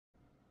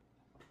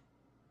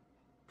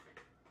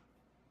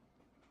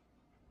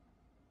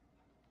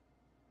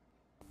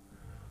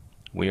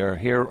We are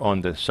here on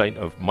the site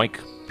of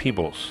Mike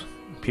Peebles,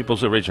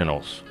 Peebles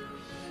Originals.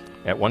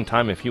 At one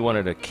time, if you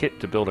wanted a kit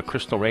to build a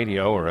crystal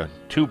radio or a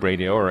tube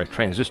radio or a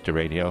transistor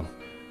radio,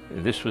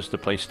 this was the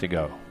place to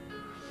go.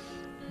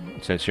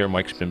 It says here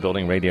Mike's been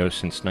building radios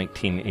since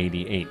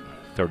 1988,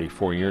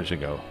 34 years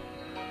ago.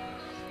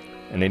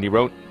 And then he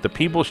wrote the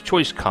Peebles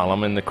Choice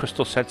column in the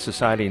Crystal Set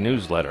Society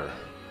newsletter.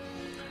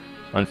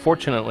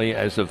 Unfortunately,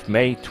 as of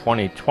May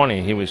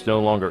 2020, he was no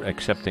longer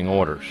accepting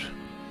orders.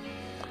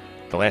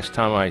 The last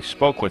time I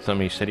spoke with him,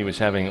 he said he was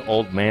having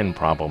old man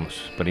problems,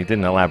 but he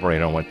didn't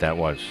elaborate on what that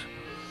was.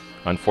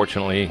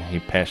 Unfortunately, he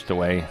passed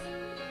away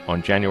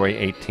on January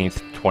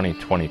 18th,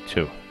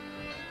 2022.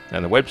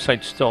 Now, the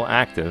website's still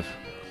active.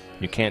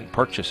 You can't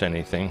purchase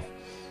anything,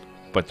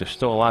 but there's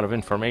still a lot of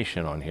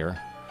information on here.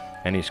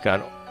 And he's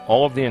got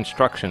all of the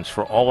instructions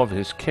for all of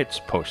his kits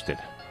posted.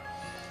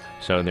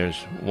 So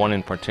there's one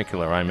in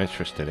particular I'm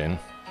interested in.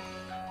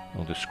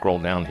 We'll just scroll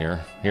down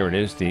here. Here it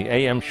is, the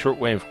AM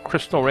Shortwave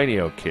Crystal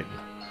Radio Kit.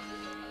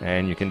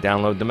 And you can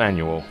download the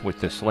manual with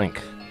this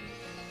link.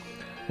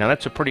 Now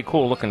that's a pretty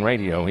cool looking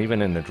radio,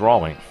 even in the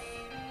drawing.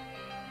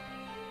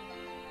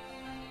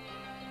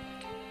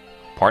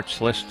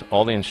 Parts list,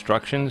 all the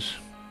instructions.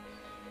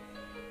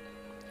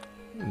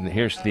 And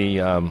here's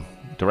the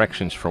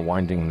directions for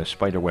winding the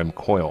spiderweb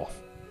coil.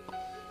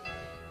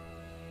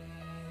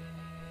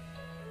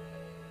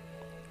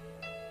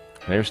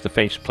 There's the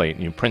faceplate,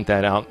 and you print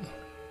that out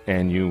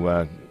and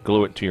you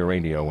glue it to your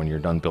radio when you're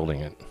done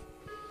building it.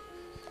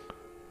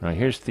 Now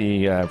here's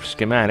the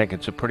schematic.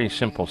 It's a pretty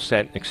simple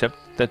set, except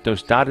that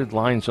those dotted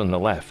lines on the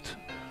left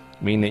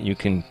mean that you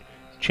can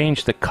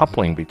change the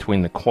coupling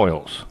between the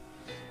coils.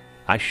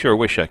 I sure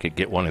wish I could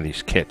get one of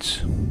these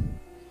kits.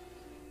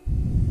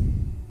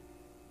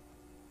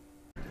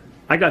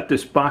 I got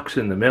this box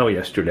in the mail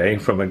yesterday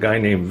from a guy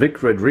named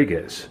Vic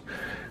Rodriguez,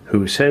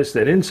 who says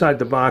that inside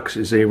the box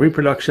is a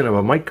reproduction of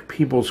a Mike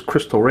Peebles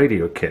crystal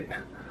radio kit.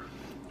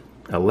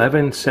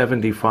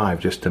 $11.75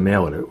 just to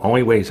mail it. It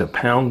only weighs a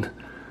pound.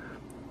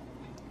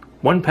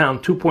 1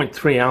 pound,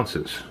 2.3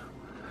 ounces.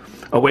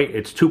 Oh wait,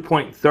 it's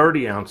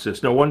 2.30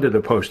 ounces. No wonder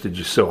the postage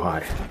is so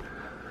high.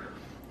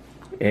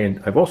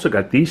 And I've also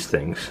got these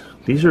things.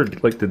 These are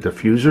like the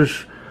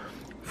diffusers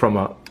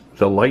from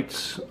the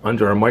lights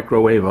under a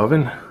microwave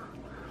oven.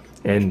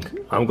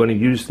 And I'm going to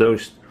use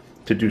those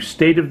to do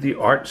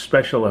state-of-the-art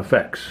special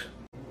effects.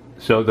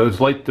 So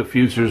those light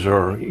diffusers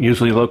are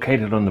usually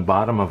located on the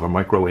bottom of a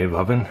microwave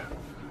oven.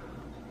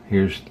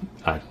 Here's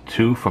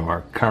two from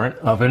our current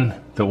oven.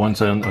 The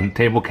ones on the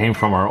table came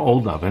from our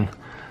old oven,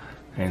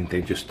 and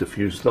they just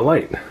diffuse the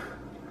light.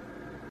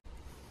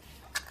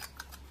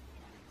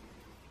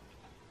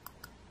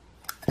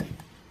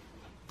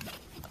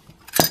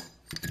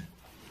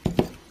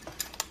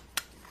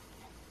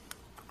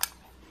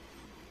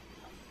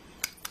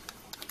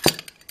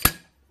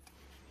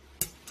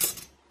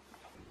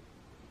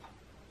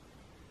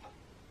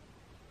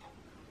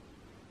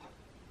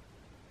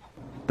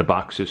 The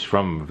box is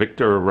from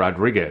Victor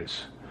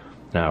Rodriguez.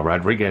 Now,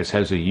 Rodriguez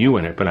has a U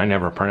in it, but I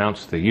never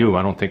pronounce the U.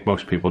 I don't think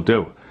most people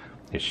do.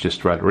 It's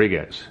just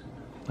Rodriguez.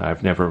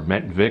 I've never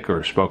met Vic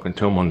or spoken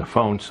to him on the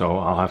phone, so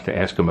I'll have to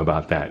ask him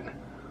about that.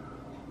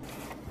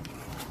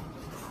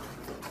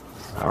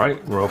 All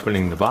right, we're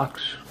opening the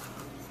box.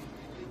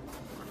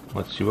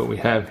 Let's see what we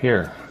have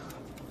here.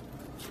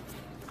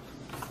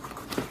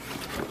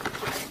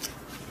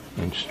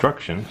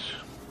 Instructions.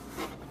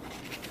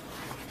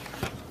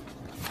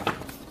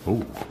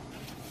 Ooh.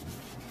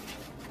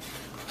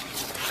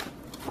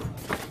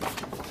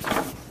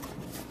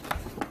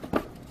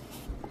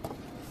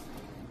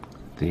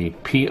 The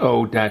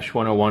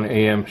PO-101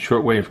 AM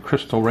Shortwave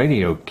Crystal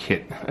Radio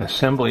Kit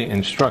Assembly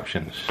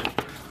Instructions.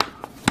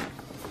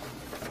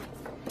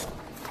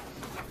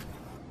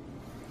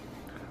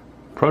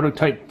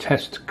 Prototype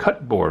Test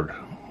Cut Board,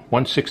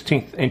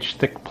 1/16 inch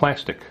thick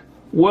plastic.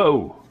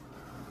 Whoa!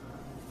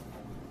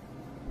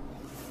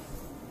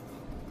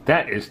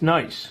 That is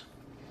nice.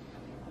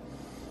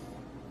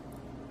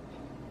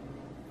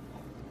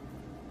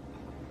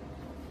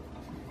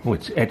 Oh,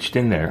 it's etched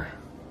in there.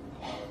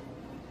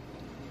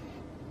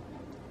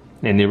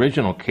 In the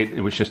original kit,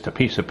 it was just a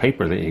piece of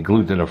paper that you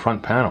glued to the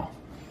front panel.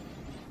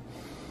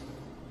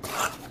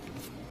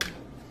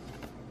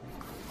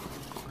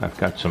 I've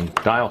got some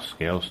dial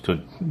scales.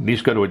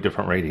 These go to a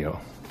different radio.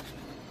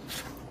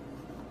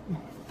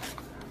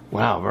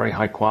 Wow, very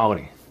high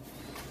quality.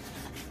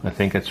 I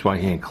think that's why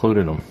he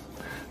included them.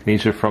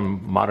 These are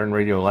from Modern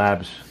Radio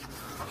Labs.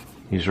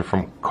 These are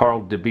from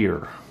Carl D.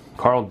 Beer.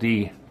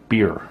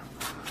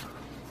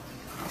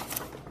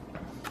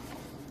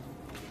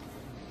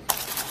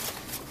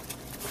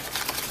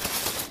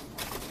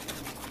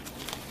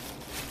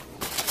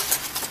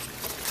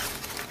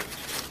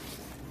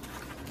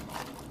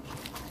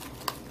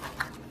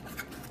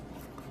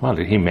 Wow,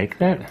 did he make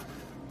that?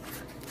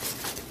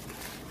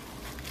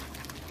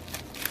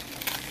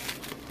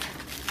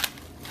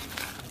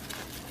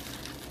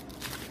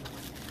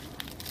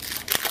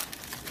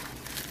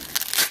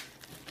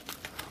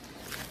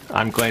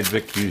 I'm glad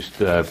Vic used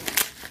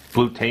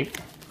blue tape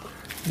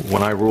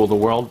When I rule the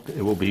world,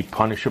 it will be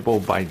punishable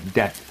by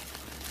death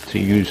to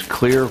use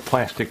clear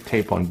plastic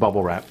tape on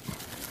bubble wrap.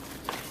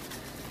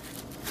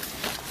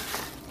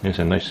 Here's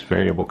a nice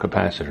variable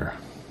capacitor.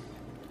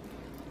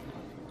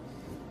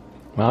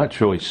 Well, it's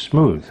really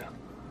smooth.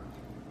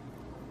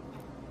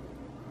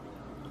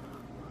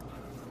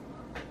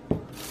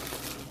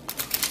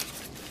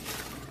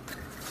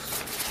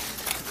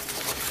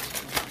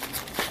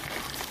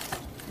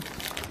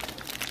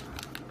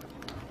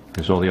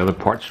 There's all the other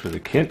parts for the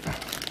kit.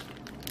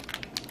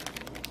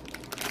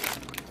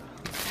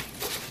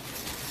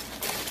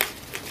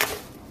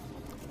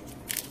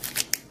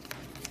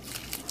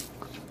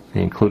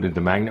 They included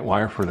the magnet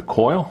wire for the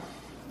coil.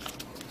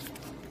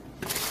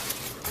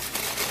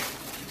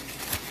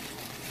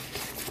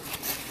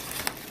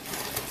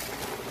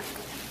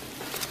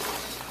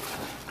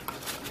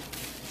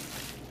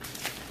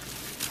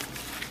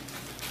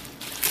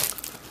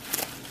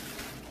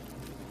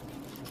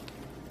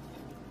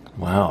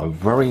 Wow, a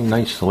very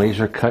nice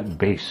laser cut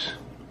base.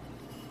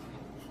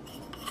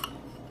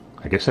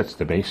 I guess that's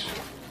the base.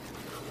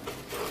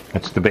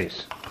 That's the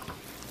base.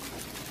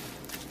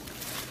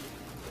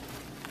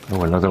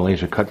 Oh, another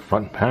laser cut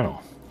front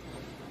panel.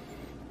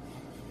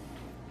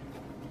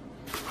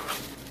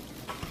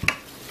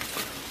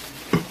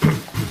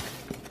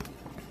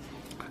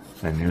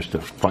 And there's the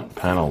front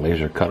panel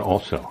laser cut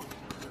also.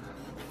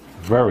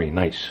 Very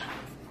nice.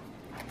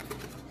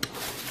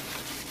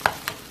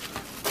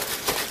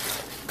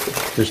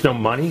 There's no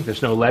money?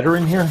 There's no letter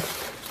in here?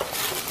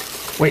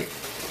 Wait.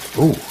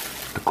 Ooh,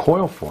 the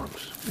coil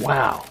forms.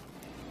 Wow.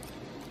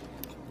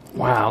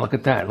 Wow, look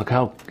at that. Look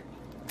how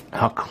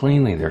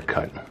cleanly they're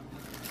cut.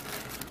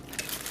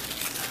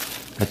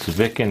 That's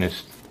Vic and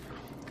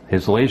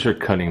his laser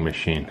cutting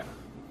machine.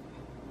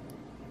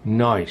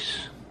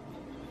 Nice.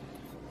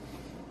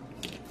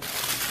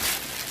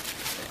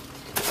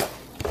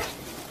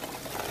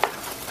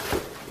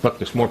 Look,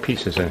 there's more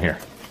pieces in here.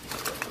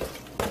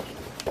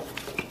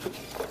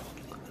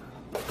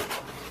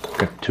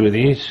 Got two of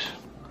these.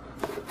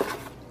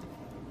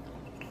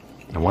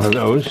 And one of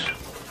those.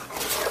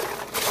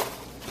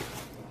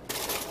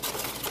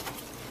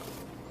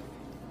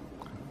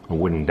 A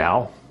wooden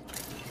dowel.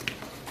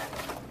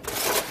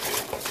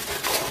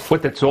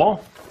 What, that's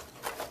all?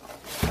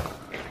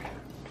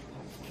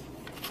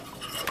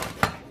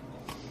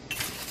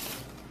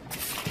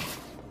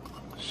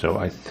 So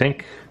I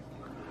think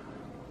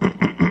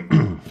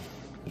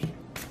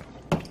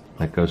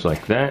that goes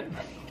like that.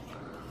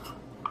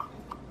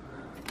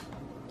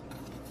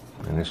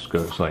 And this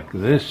goes like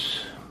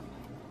this.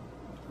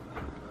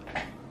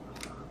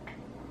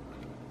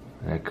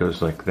 And it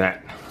goes like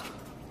that.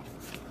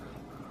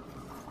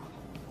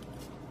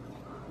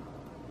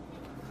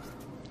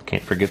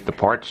 Can't forget the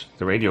parts,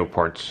 the radio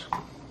parts.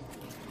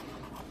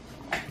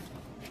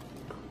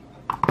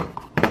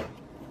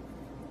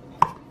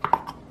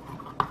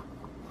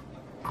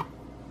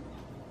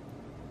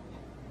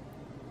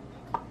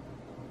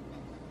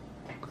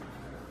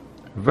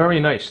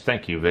 Very nice,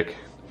 thank you, Vic.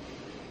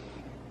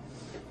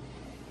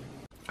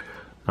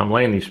 I'm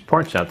laying these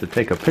parts out to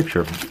take a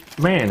picture.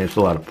 Man, there's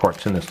a lot of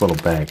parts in this little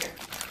bag.